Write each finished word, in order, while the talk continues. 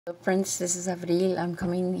Hello friends, this is Avril. I'm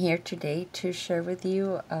coming here today to share with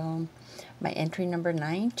you my entry number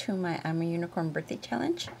 9 to my I'm a Unicorn birthday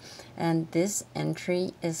challenge. And this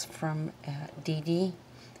entry is from Dee Dee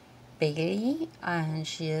Bailey, and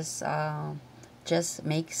she is just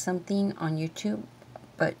makes something on YouTube,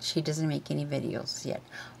 but she doesn't make any videos yet,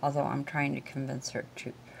 although I'm trying to convince her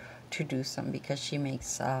to do some because she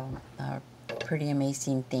makes pretty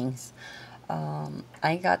amazing things.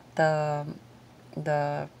 I got the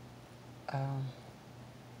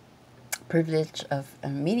privilege of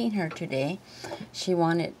meeting her today. She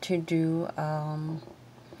wanted to do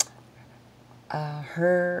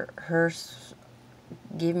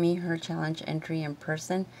give me her challenge entry in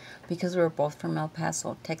person because we're both from El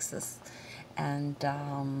Paso, Texas, and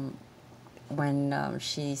when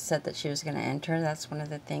she said that she was going to enter, that's one of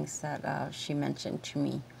the things that she mentioned to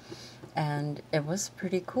me. And it was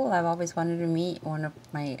pretty cool. I've always wanted to meet one of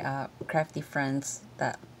my crafty friends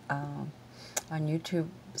that on YouTube.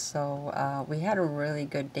 So we had a really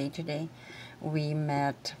good day today. We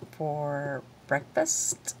met for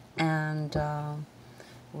breakfast and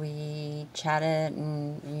we chatted,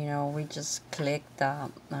 and we just clicked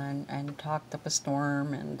and talked up a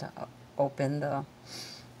storm and opened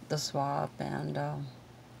the swap, and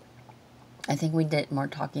I think we did more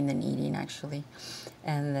talking than eating, actually.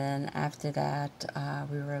 And then after that,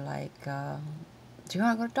 we were like, do you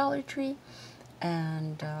want to go to Dollar Tree?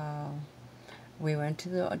 And we went to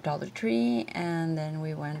the Dollar Tree, and then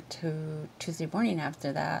we went to Tuesday morning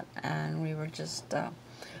after that, and we were just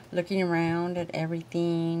looking around at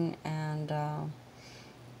everything. And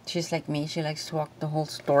she's like me, she likes to walk the whole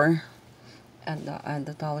store at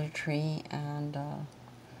the Dollar Tree and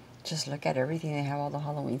just look at everything. They have all the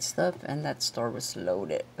Halloween stuff, and that store was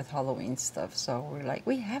loaded with Halloween stuff. So we're like,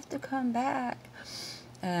 we have to come back.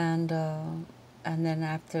 And then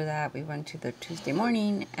after that, we went to the Tuesday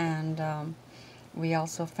morning, and we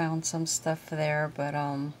also found some stuff there, but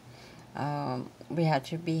we had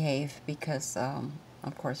to behave because,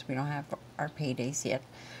 of course, we don't have our paydays yet.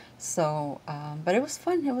 So, but it was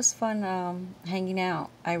fun. It was fun hanging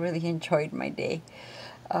out. I really enjoyed my day.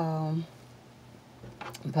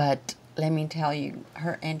 But let me tell you,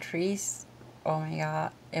 her entries, oh my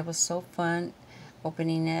God, it was so fun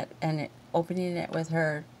opening it, and opening it with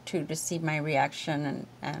her too, to see my reaction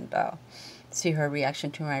and see her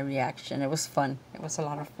reaction to my reaction. It was fun. It was a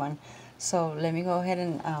lot of fun. So let me go ahead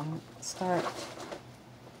and start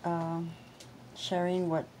sharing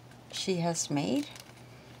what she has made.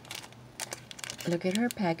 Look at her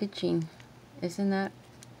packaging. Isn't that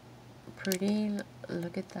pretty?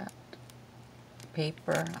 Look at that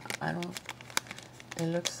paper. It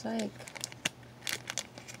looks like,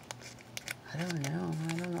 I don't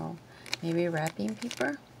know, maybe wrapping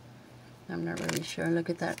paper? I'm not really sure. Look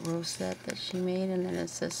at that rosette that she made, and then it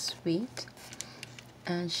says sweet.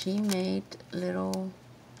 And she made little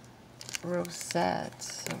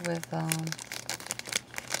rosettes with,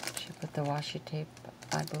 she put the washi tape,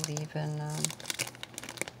 I believe, in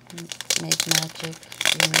Make Magic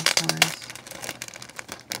unicorns.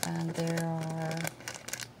 And there are,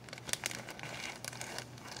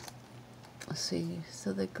 let's see,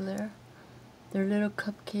 so the glare, they're little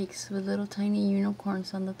cupcakes with little tiny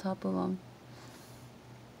unicorns on the top of them.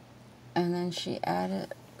 And then she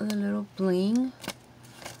added the little bling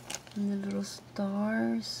and the little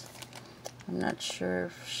stars. I'm not sure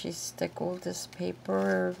if she stickled this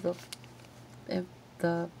paper or if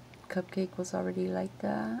the cupcake was already like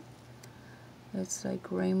that. It's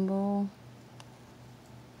like rainbow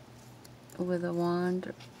with a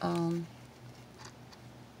wand,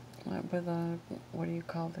 with a, what do you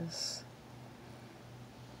call this?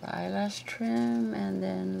 The eyelash trim, and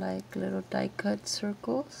then like little die cut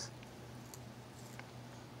circles.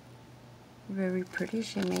 Very pretty.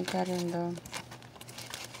 She made that in the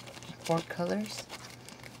 4 colors.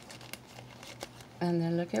 And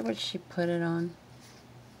then look at what she put it on.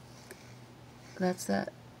 That's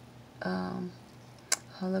that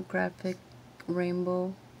holographic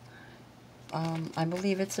rainbow. I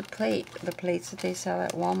believe it's a plate. The plates that they sell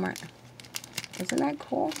at Walmart. Isn't that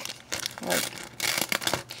cool? Like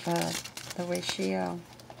the way she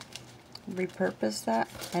repurposed that.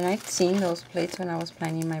 And I'd seen those plates when I was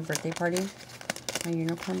planning my birthday party, my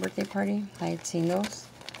unicorn birthday party. I had seen those,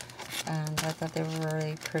 and I thought they were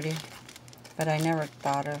really pretty, but I never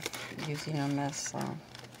thought of using them as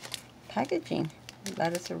packaging.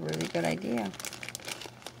 That is a really good idea.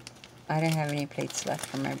 I didn't have any plates left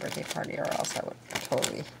from my birthday party, or else I would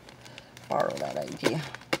totally borrow that idea.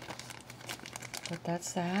 But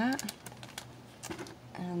that's that.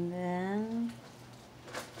 And then,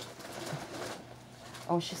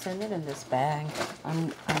 Oh, she sent it in this bag.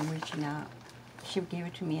 I'm reaching out. She gave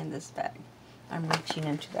it to me in this bag. I'm reaching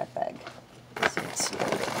into that bag. So it's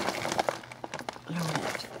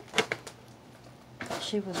loaded.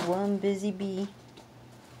 She was one busy bee.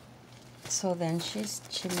 So then she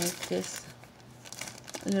made this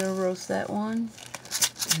little rosette one,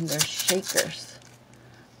 and they're shakers.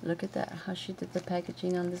 Look at that, how she did the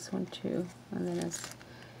packaging on this one too. And then it's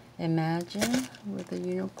Imagine with a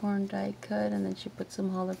unicorn die cut, and then she put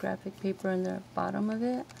some holographic paper in the bottom of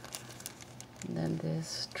it. And then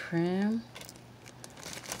this trim.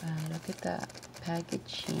 And look at that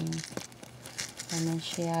packaging. And then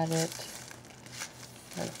she added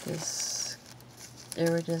like this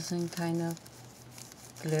iridescent kind of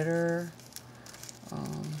glitter,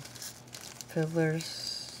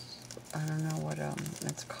 fillers. I don't know what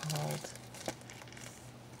it's called.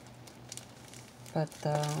 But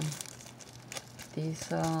these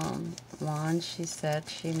wands, she said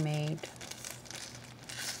she made,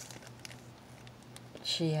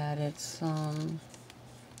 she added some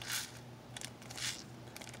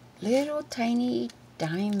little tiny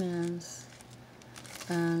diamonds.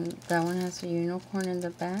 And that one has a unicorn in the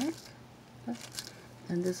back.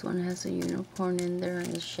 And this one has a unicorn in there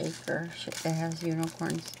in the shaker. It has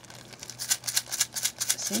unicorns.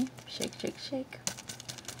 See? Shake, shake, shake.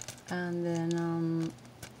 And then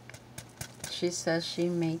she says she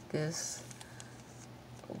made this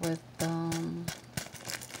with a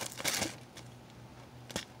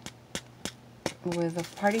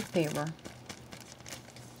party paper.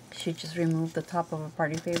 She just removed the top of a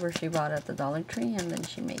party paper she bought at the Dollar Tree, and then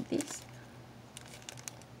she made these.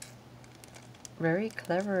 Very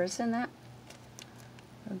clever, isn't that?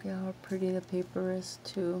 Look at how pretty the paper is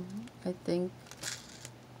too. I think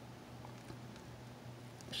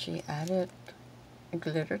she added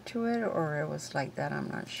glitter to it, or it was like that, I'm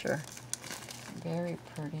not sure. Very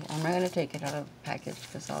pretty. I'm not going to take it out of the package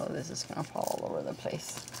because all of this is going to fall all over the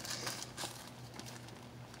place.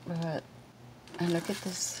 But, and look at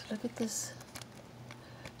this, look at this.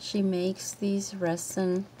 She makes these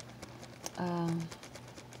resin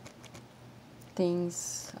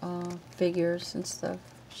things, figures and stuff.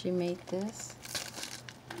 She made this.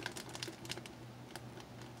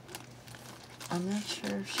 I'm not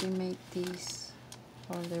sure if she made these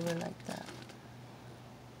or they were like that.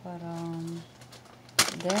 But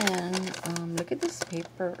then look at this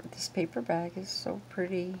paper. This paper bag is so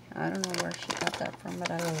pretty. I don't know where she got that from, but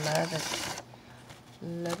I love it.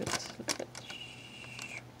 Love it. Look at it.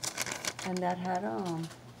 And that had oh,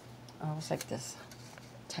 it was like this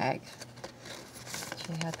tag.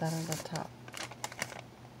 She had that on the top.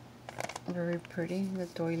 Very pretty. The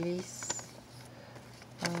doilies.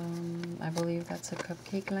 I believe that's a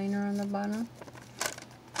cupcake liner on the bottom.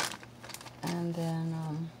 And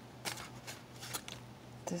then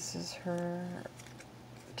this is her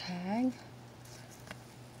tag.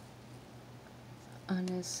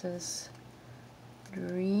 And it says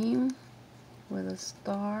Dream with a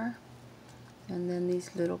star. And then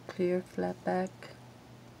these little clear flat back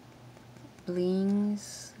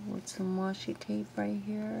blings with some washi tape right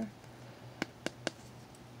here.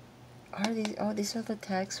 Are these? Oh, these are the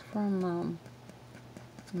tags from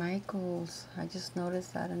Michael's. I just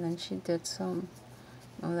noticed that. And then she did some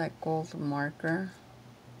of that gold marker.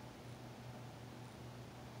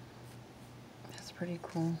 That's pretty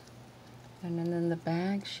cool. And then in the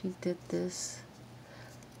bag, she did this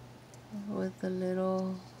with a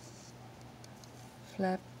little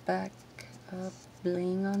flat back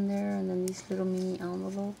bling on there, and then these little mini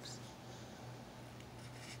envelopes.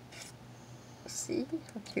 See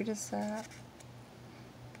how cute is that?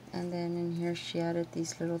 And then in here she added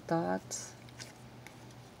these little dots,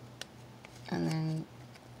 and then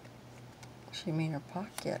she made her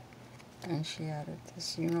pocket, and she added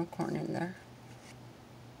this unicorn in there.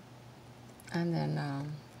 And then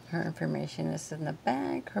her information is in the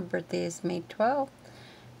bag. Her birthday is May 12th,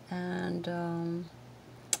 and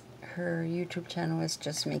her YouTube channel is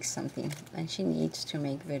Just Make Something, and she needs to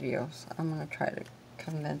make videos. I'm gonna try to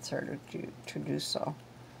convince her to do so.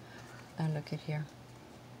 And look at here,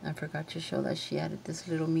 I forgot to show that she added this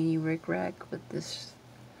little mini rickrack with this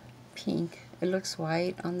pink. It looks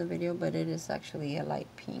white on the video, but it is actually a light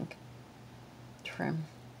pink trim.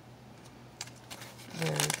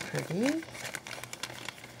 Very pretty.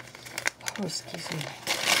 Oh, excuse me.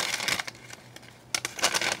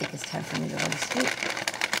 I think it's time for me to go to sleep.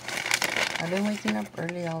 I've been waking up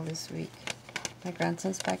early all this week. My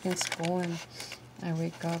grandson's back in school, and I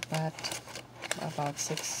wake up at about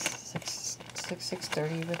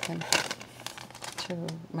 6:30 with him.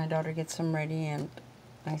 My daughter gets him ready, and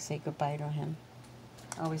I say goodbye to him.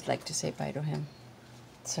 I always like to say bye to him.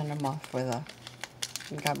 send them off with a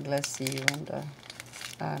God bless you and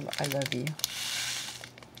I love you.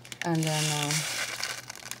 And then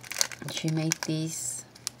she made these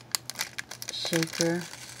shaker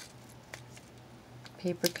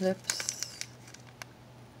paper clips,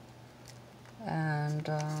 and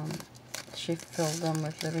she filled them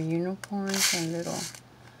with little unicorns and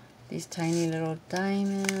these tiny little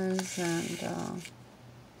diamonds,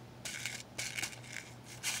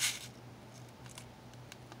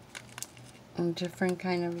 and different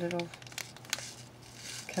kind of little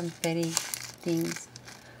confetti things.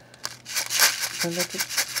 So look at,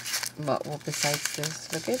 well, besides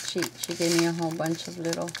this, look at, she gave me a whole bunch of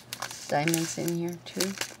little diamonds in here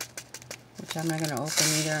too, which I'm not going to open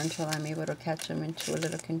either until I'm able to catch them into a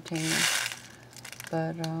little container.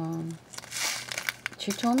 But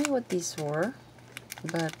she told me what these were,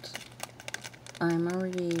 but I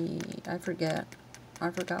forgot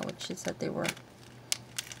what she said they were.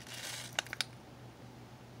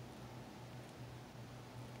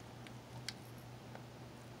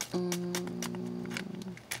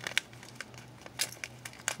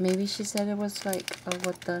 Maybe she said it was like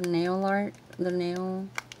what the nail art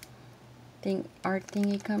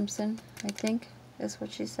thingy comes in, I think, is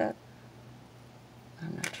what she said.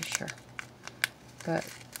 I'm not too sure. But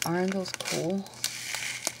aren't those cool?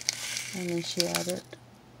 And then she added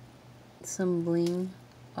some bling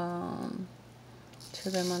to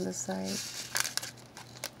them on the side.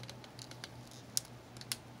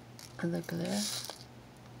 And look at this.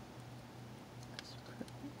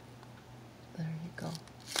 There you go.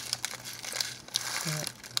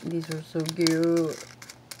 But these are so cute.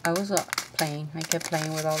 I was playing. I kept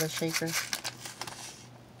playing with all the shakers.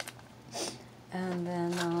 And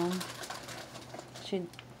then she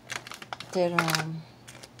did her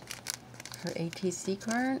ATC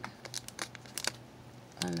card.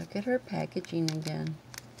 And look at her packaging again.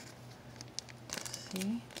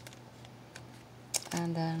 See?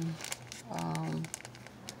 And then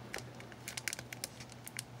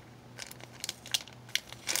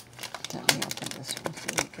let me open this one so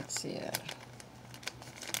you can see it.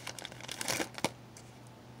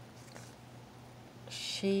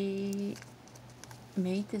 She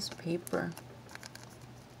made this paper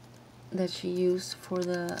that she used for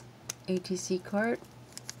the ATC card,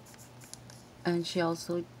 and she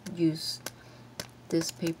also used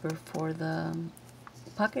this paper for the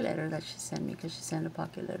pocket letter that she sent me, because she sent a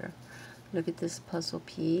pocket letter. Look at this puzzle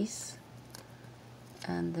piece,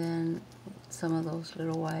 and then some of those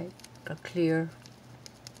little white or clear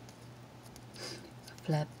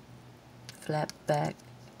flat back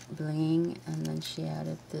bling, and then she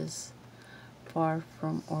added this Far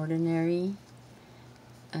From Ordinary,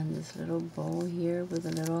 and this little bow here with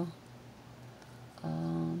a little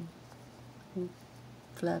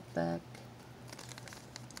flat back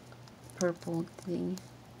purple thing.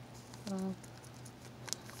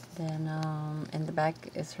 Then in the back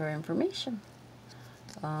is her information.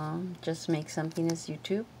 Just make something as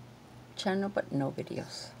YouTube channel, but no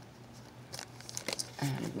videos.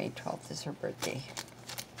 And May 12th is her birthday.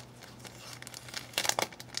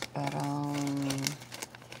 But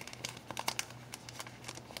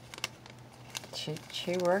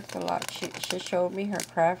she worked a lot. She showed me her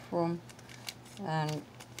craft room, and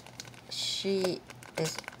she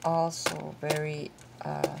is also very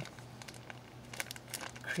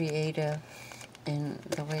creative in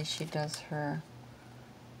the way she does her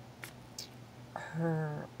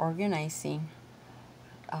organizing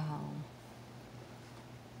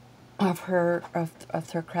of her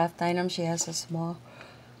craft items. She has a small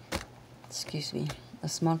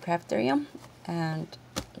craftarium, and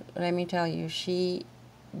let me tell you, she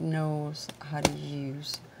knows how to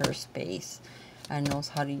use her space and knows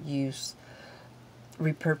how to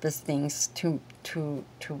repurpose things to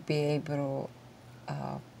be able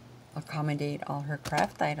to accommodate all her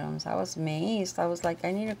craft items. I was amazed. I was like,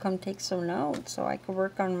 I need to come take some notes so I could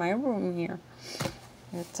work on my room here.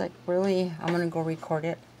 It's like, really, I'm gonna go record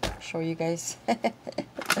it, show you guys. I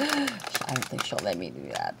don't think she'll let me do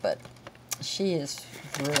that, but she is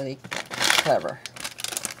really clever.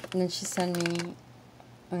 And then she sent me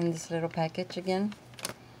in this little package again.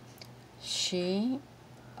 She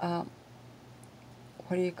what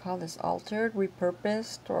do you call this? Altered,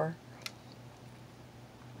 repurposed, or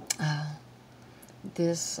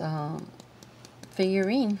this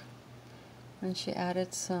figurine, and she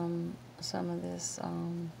added some of this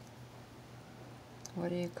what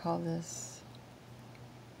do you call this?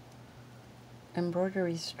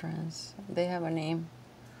 Embroidery strands. They have a name.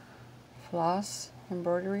 Floss,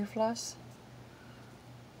 embroidery floss.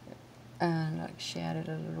 And like she added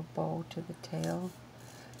a little bow to the tail.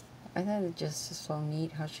 I thought it just is so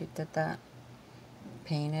neat how she did that.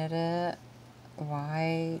 Painted it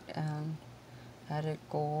white and added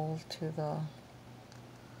gold to the,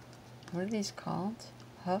 what are these called?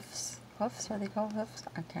 Huffs? Huffs? Are they called huffs?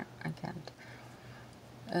 I can't.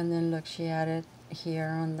 And then look, she added here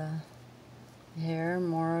on the hair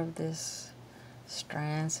more of this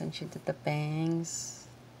strands, and she did the bangs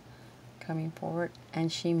coming forward,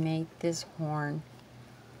 and she made this horn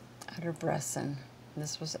out of resin.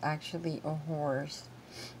 This was actually a horse,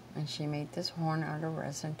 and she made this horn out of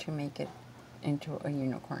resin to make it into a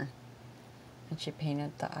unicorn. And she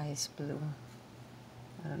painted the eyes blue.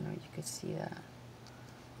 I don't know if you could see that.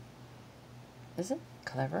 Is it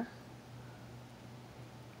clever?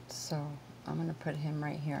 So I'm gonna put him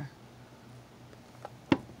right here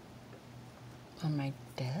on my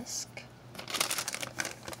desk.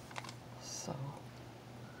 So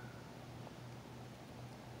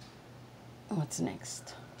what's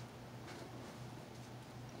next?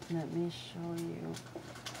 Let me show you.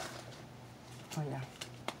 Oh yeah,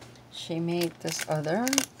 she made this other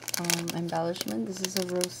embellishment. This is a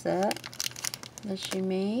rosette that she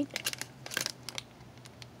made,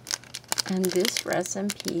 and this resin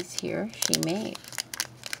piece here she made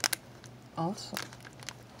also.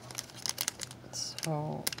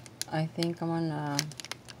 So I think I'm gonna,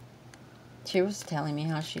 she was telling me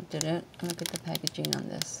how she did it. Look at the packaging on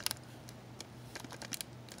this.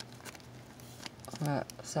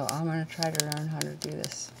 So I'm gonna try to learn how to do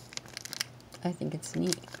this. I think it's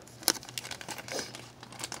neat.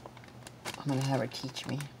 I'm gonna have her teach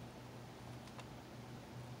me.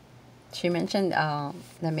 She mentioned that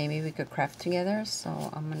maybe we could craft together, so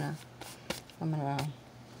I'm gonna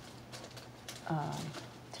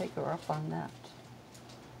take her up on that.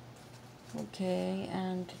 Okay,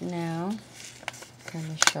 and now let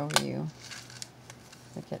me show you.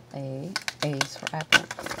 Look at A. A is for apple.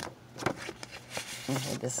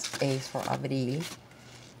 Okay, this A is for Avril.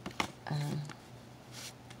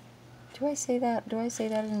 Do I say that? Do I say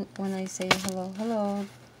that when I say hello? Hello.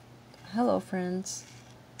 Hello, friends.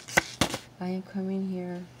 I am coming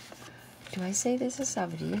here. Do I say this is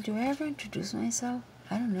Avril? Do I ever introduce myself?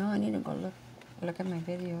 I don't know. I need to go look at my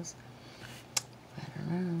videos. I don't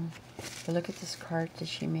know. But look at this card that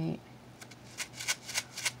she made.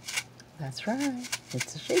 That's right.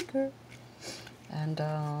 It's a shaker. And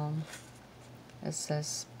it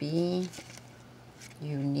says be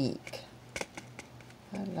unique.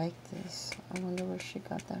 I like this. I wonder where she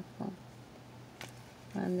got that from.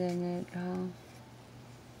 And then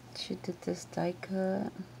it she did this die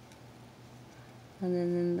cut. And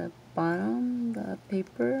then in the bottom, the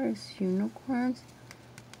paper is unicorns.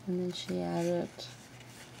 And then she added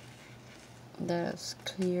this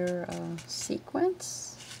clear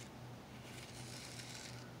sequence.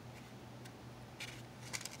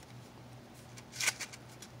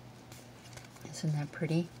 Isn't that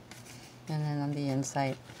pretty? And then on the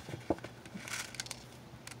inside,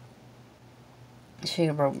 she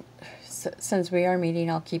wrote, since we are meeting,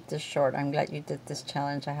 I'll keep this short. I'm glad you did this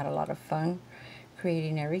challenge. I had a lot of fun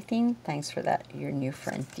creating everything. Thanks for that, your new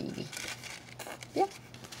friend, Dee Dee. Yeah.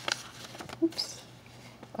 Oops.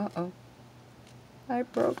 Uh-oh. I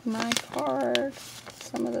broke my card.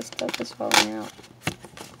 Some of the stuff is falling out.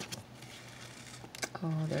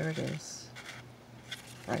 Oh, there it is.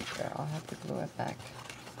 Right there. I'll have to glue it back.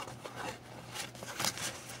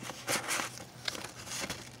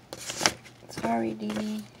 Sorry, Dee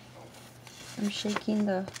Dee.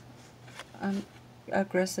 I'm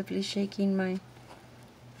aggressively shaking my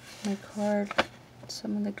card.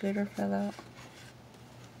 Some of the glitter fell out.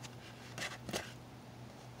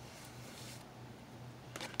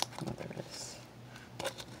 Oh, there it is.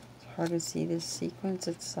 It's hard to see this sequence.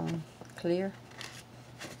 It's clear.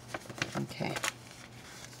 Okay.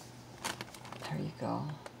 There you go.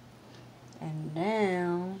 And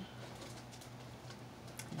now,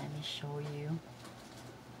 let me show you.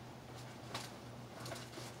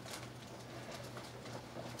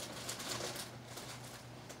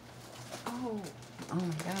 Oh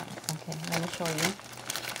my god. Okay, let me show you.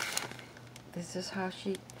 This is how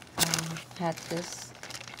she had this.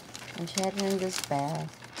 And she had it in this bag.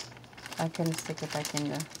 I couldn't stick it back in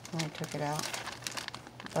there when I took it out.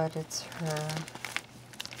 But it's her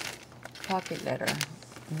pocket letter.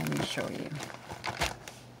 Let me show you.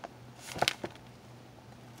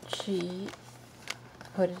 She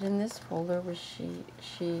put it in this folder where she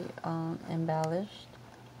embellished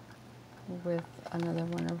with another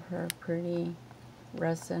one of her pretty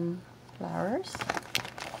resin flowers.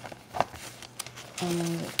 And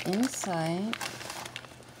on the inside,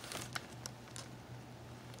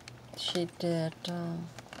 she did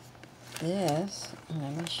this,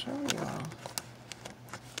 let me show you all.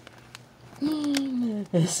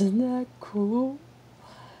 Isn't that cool?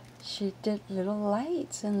 She did little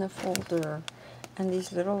lights in the folder, and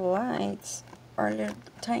these little lights are little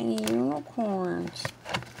tiny unicorns.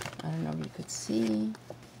 I don't know if you could see.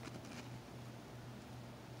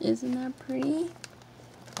 Isn't that pretty?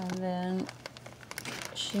 And then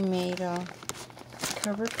she made a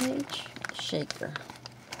cover page shaker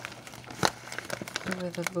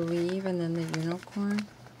with a believe, and then the unicorn.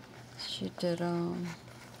 She did and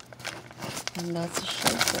that's a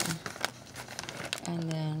shaker.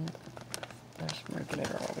 And then there's more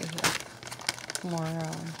glitter over here. More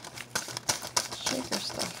shaker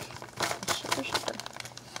stuff. Shaker.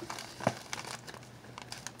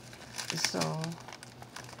 So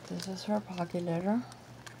this is her pocket letter.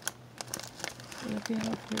 Look at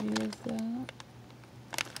how pretty is that.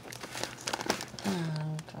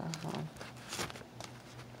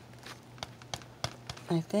 And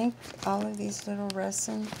I think all of these little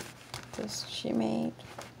resin she made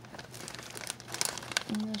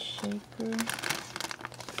in the shaker.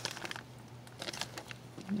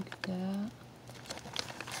 Look at that.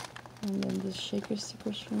 And then the shaker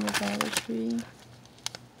stickers from the Dollar Tree.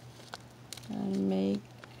 And make,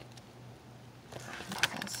 what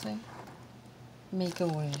does that say? Make a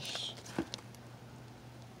wish.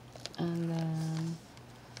 And then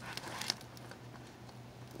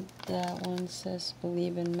that one says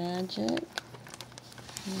believe in magic.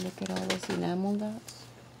 And look at all those enamel dots.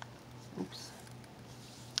 Oops.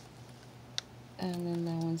 And then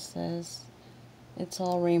that one says it's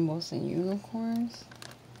all rainbows and unicorns.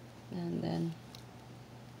 And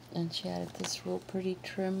she added this real pretty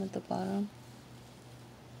trim at the bottom.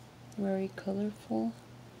 Very colorful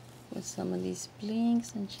with some of these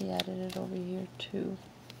blinks, and she added it over here too.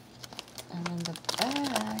 And on the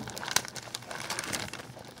back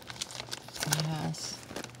it has,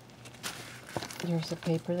 there's a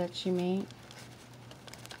paper that she made,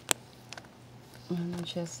 and then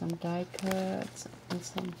she has some die cuts and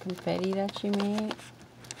some confetti that she made,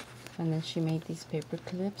 and then she made these paper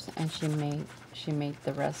clips, and she made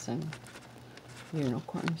the resin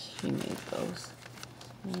unicorns. She made those.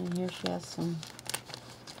 And here she has some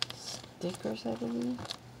stickers, I believe.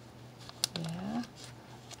 Yeah.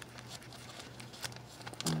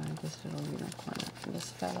 This little unicorn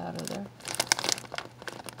just fell out of there.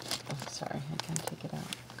 Oh, sorry, I can't take it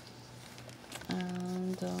out.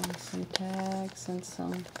 And some tags and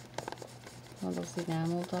some of those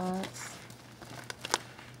enamel dots.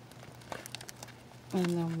 And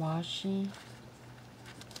the washi.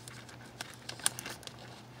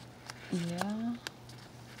 Yeah.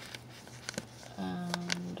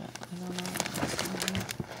 And I don't know.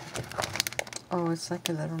 Oh, it's like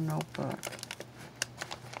a little notebook.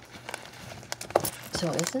 So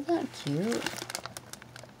isn't that cute?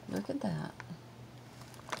 Look at that.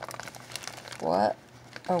 What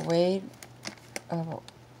a way of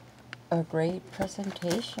a great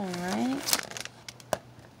presentation, right?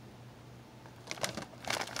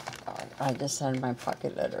 I just send my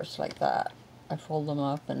pocket letters like that. I fold them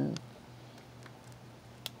up, and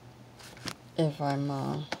if I'm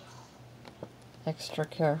extra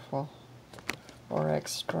careful or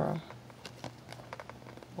extra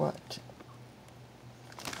what?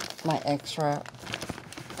 My extra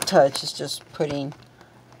touch is just putting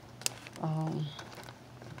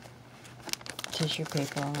tissue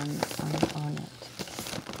paper on it.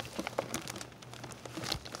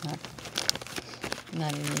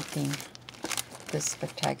 Not anything this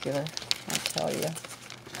spectacular, I tell you.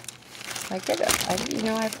 I've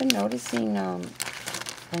been noticing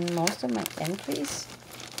in most of my entries,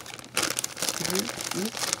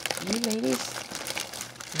 you ladies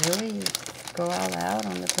really go all out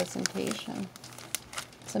on the presentation.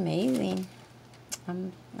 It's amazing.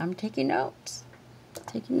 I'm taking notes.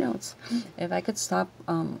 If I could stop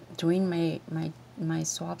doing my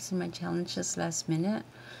swaps and my challenges last minute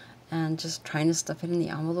and just trying to stuff it in the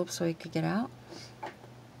envelope so it could get out,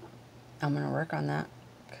 I'm gonna work on that,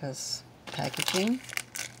 because packaging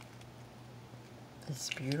is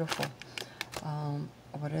beautiful.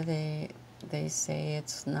 What do they say?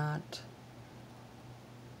 It's not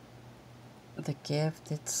the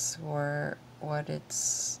gift, it's what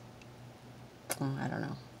it's, I don't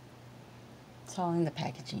know. It's all in the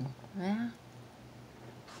packaging. Yeah.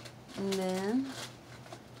 And then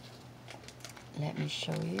let me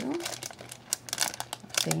show you.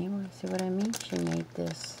 See what I mean? She made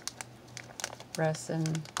this resin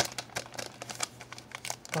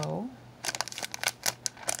bow,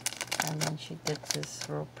 and then she did this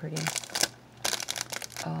real pretty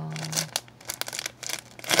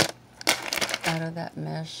out of that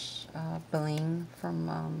mesh bling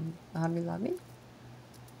from Hobby Lobby.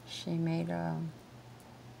 She made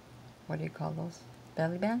what do you call those?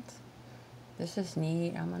 Belly bands. This is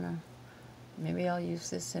neat. Maybe I'll use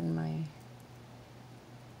this in my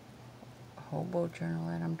hobo journal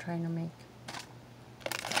that I'm trying to make.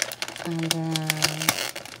 And then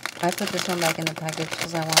I put this one back in the package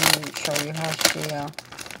because I wanted to show you how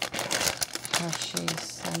she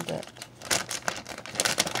sent it.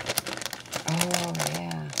 Oh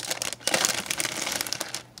yeah.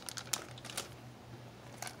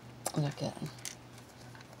 Look at it.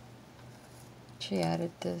 She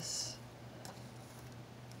added this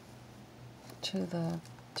to the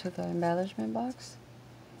embellishment box,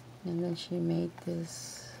 and then she made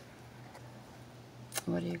this,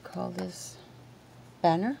 what do you call this,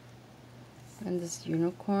 banner, and this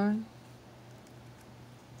unicorn,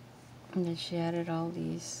 and then she added all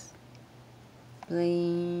these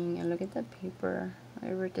bling, and look at the paper,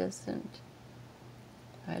 iridescent.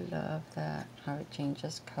 I love that, how it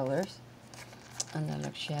changes colors. And then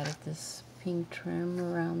look, she added this pink trim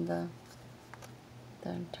around the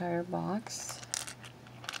entire box.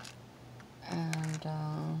 And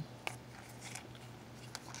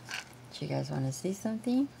do you guys want to see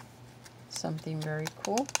something? Something very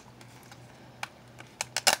cool?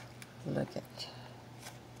 Look at.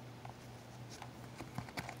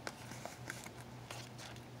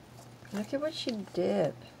 Look at what she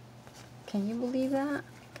did. Can you believe that?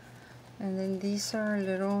 And then these are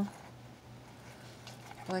little,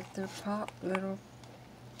 like they're little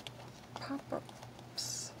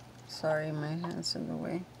pop-ups. Sorry, my hand's in the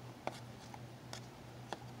way.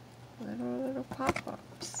 Little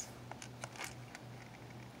pop-ups.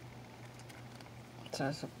 So I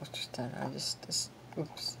was supposed to start. I just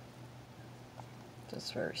oops.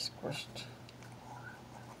 Just very squished.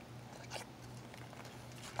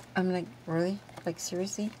 I'm like, really? Like,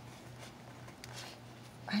 seriously?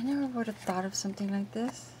 I never would have thought of something like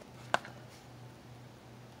this.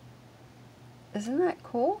 Isn't that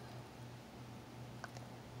cool?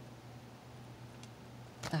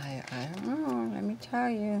 I don't know. Let me tell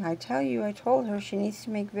you. I told her she needs to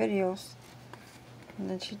make videos. And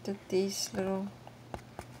then she did these little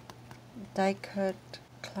die-cut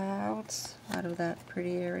clouds out of that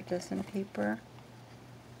pretty iridescent paper.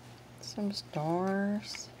 Some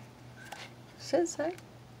stars. Says like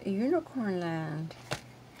Unicorn Land.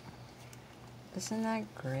 Isn't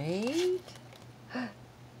that great? I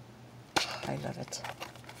love it.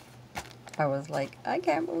 I was like, I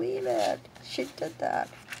can't believe it. She did that.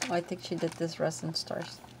 Oh, I think she did this resin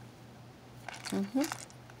stars. Now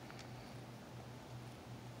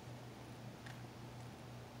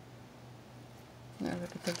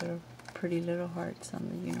look at the little pretty little hearts on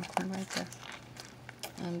the unicorn right there.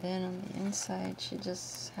 And then on the inside, she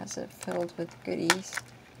just has it filled with goodies.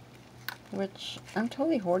 Which, I'm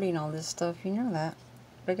totally hoarding all this stuff. You know that.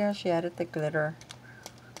 Look how she added the glitter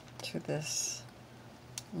to this.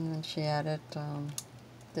 And then she added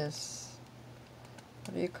this,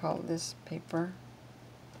 what do you call this paper?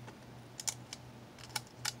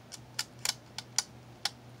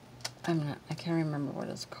 I can't remember what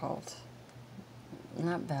it's called.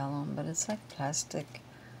 Not vellum, but it's like plastic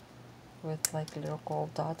with like little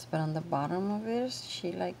gold dots. But on the bottom of it,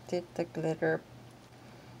 she like did the glitter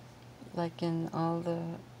like in all the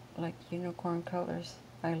like unicorn colors.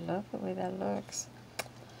 I love the way that looks.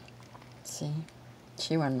 See,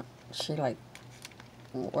 she like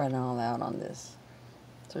went all out on this.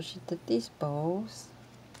 So she did these bows.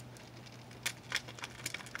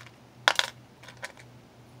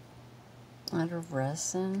 Out of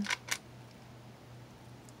resin.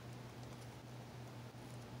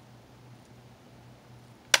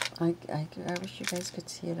 I wish you guys could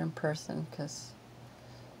see it in person, because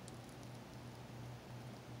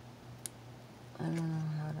I don't know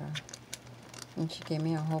how to. And she gave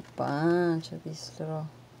me a whole bunch of these little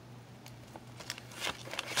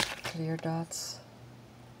clear dots.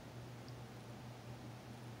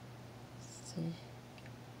 Let's see.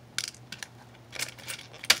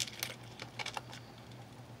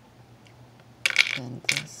 And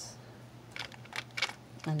this.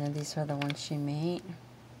 And then these are the ones she made.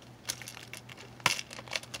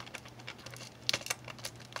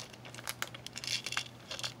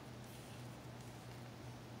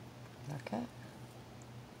 Okay.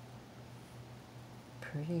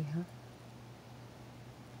 Pretty, huh?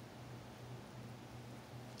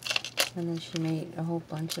 And then she made a whole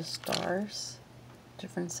bunch of stars,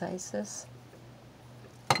 different sizes,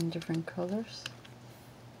 and different colors.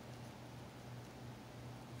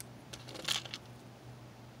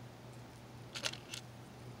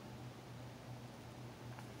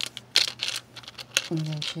 And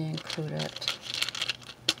then she included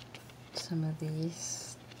some of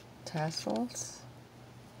these tassels.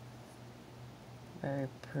 Very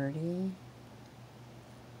pretty.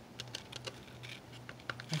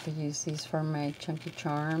 I could use these for my chunky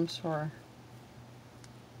charms or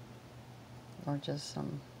just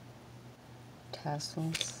some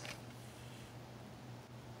tassels.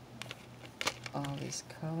 All these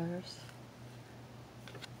colors.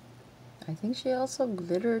 I think she also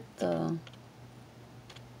glittered the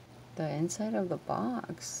inside of the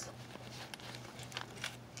box.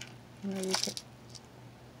 Maybe if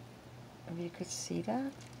you could see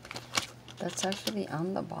that. That's actually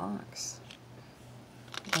on the box.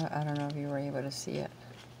 I don't know if you were able to see it.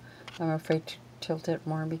 I'm afraid to tilt it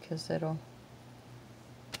more because it'll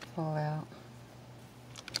fall out.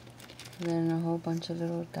 And then a whole bunch of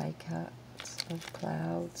little die cuts of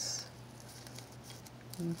clouds.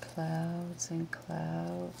 And clouds and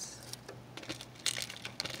clouds.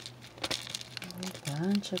 A whole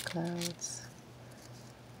bunch of clouds.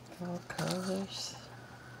 All colors.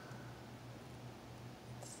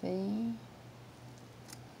 See?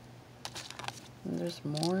 And there's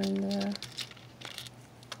more in there.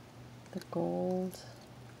 The gold.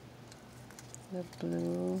 The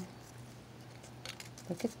blue.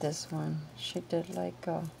 Look at this one. She did like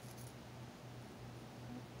a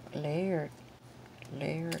layered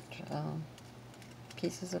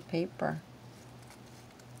pieces of paper.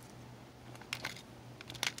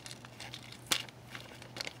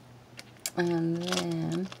 And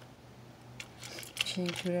then she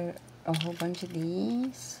included a whole bunch of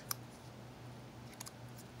these.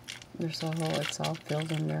 There's a whole, it's all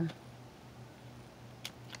filled in there.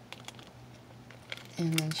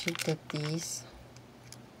 And then she did these.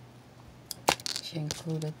 She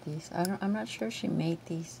included these. I'm not sure she made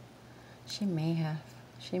these. She may have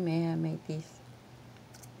made these.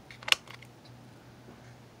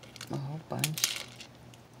 A whole bunch.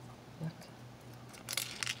 Look.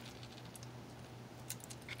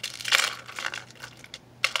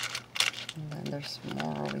 And then there's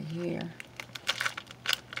more over here.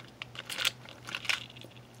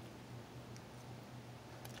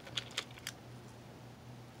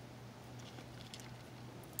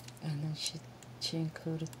 And then she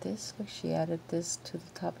included this. Look, she added this to the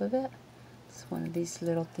top of it. It's one of these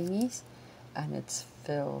little thingies, and it's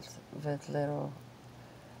filled with little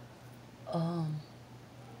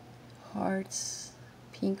hearts,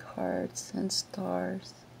 pink hearts and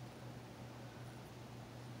stars.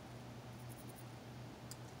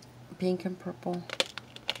 Pink and purple.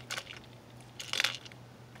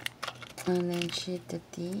 And then she did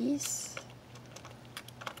these.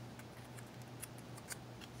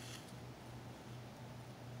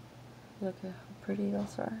 Look at how pretty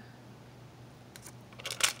those are.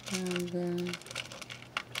 And then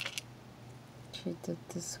she did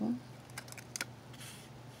this one.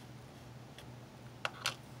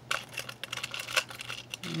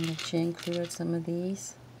 And then she included some of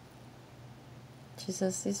these. She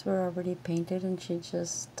says these were already painted and she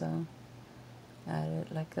just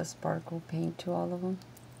added like a sparkle paint to all of them.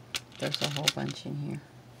 There's a whole bunch in here.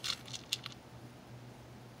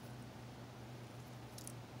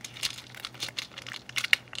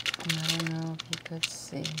 I don't know if you could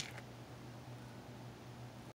see.